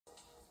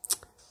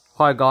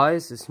Hi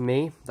guys, it's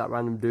me, that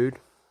random dude.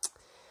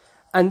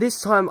 And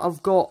this time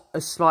I've got a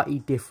slightly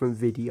different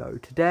video.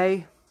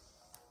 Today,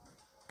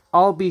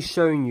 I'll be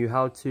showing you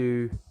how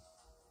to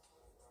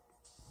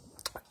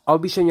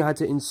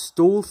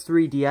install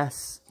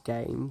 3DS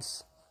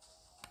games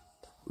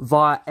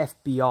via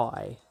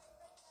FBI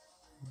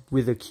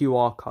with a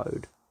QR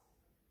code.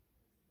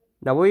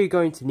 Now what you're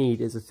going to need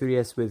is a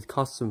 3DS with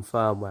custom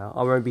firmware.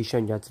 I won't be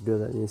showing you how to do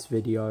that in this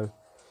video.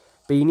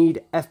 But you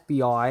need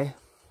FBI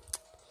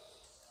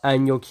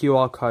and your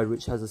QR code,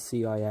 which has a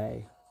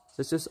CIA. So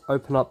let's just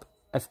open up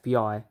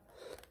FBI.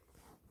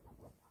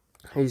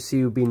 As you see,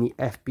 you'll be in the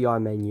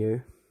FBI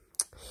menu.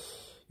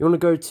 You want to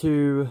go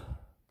to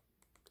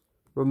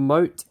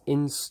Remote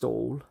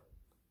Install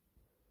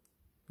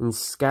and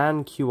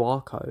scan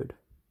QR code.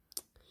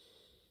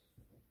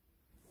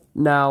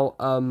 Now,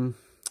 I'm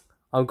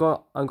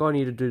gonna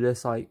need to do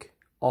this like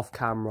off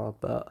camera,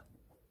 but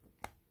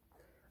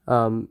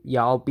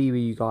yeah, I'll be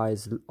with you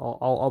guys.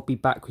 I'll be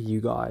back with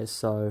you guys.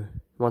 So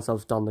once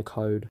I've done the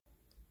code.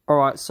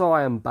 Alright, so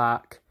I am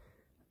back.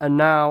 And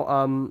now,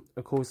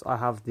 of course, I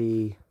have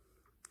the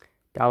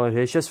download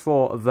here. It's just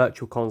for a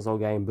virtual console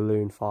game,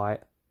 Balloon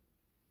Fight.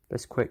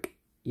 Let's click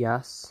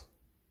yes.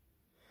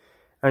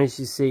 And as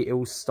you see, it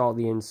will start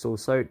the install.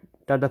 So,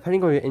 now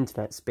depending on your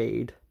internet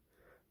speed,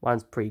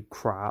 mine's pretty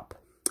crap.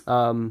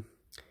 It'll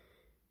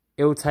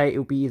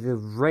be either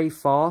very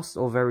fast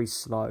or very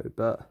slow.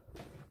 But,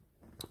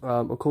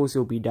 of course,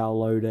 it'll be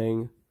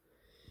downloading.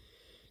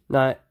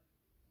 Now,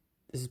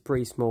 this is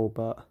pretty small,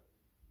 but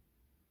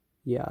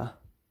yeah.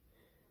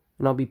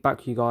 And I'll be back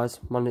with you guys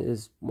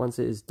once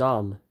it is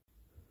done.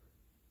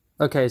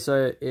 Okay,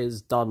 so it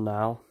is done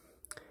now.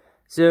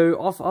 So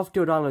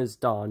after your download is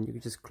done, you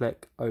can just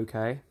click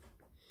OK.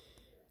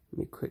 Let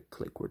me click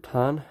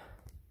return.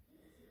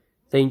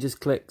 Then you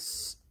just click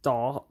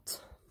start.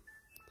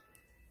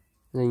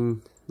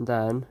 Then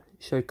it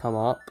should come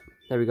up.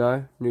 There we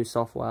go, new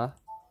software.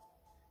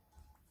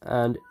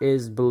 And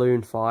is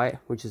Balloon Fight,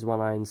 which is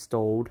one I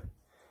installed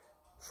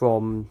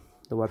from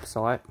the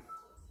website.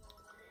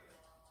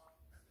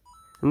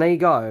 And there you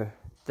go.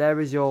 There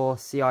is your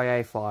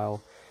CIA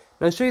file.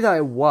 Now to show you that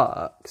it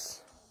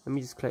works, let me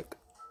just click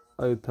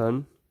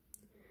open.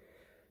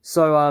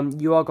 So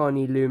you are going to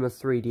need Luma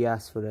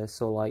 3DS for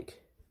this, or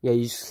like, yeah,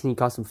 you just need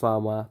custom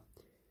firmware.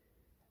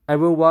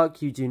 And will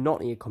work. You do not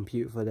need a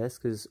computer for this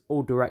because it's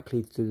all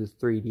directly to the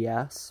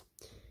 3DS.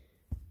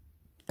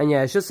 And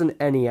yeah, it's just an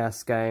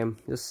NES game,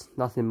 just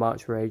nothing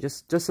much really.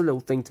 Just a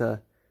little thing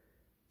to,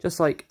 just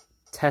like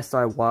test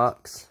how it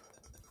works.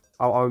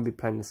 I won't be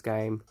playing this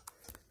game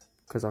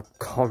because I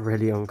can't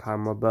really on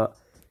camera, but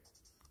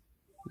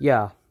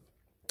yeah.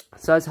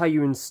 So that's how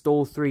you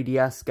install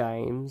 3DS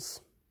games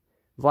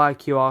via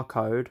QR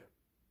code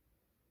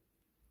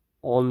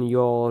on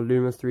your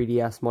Luma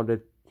 3DS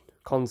modded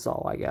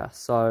console, I guess.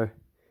 So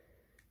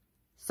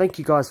thank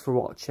you guys for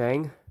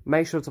watching.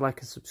 Make sure to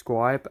like and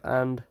subscribe,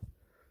 and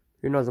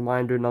who knows, I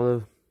might do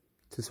another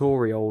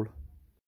tutorial.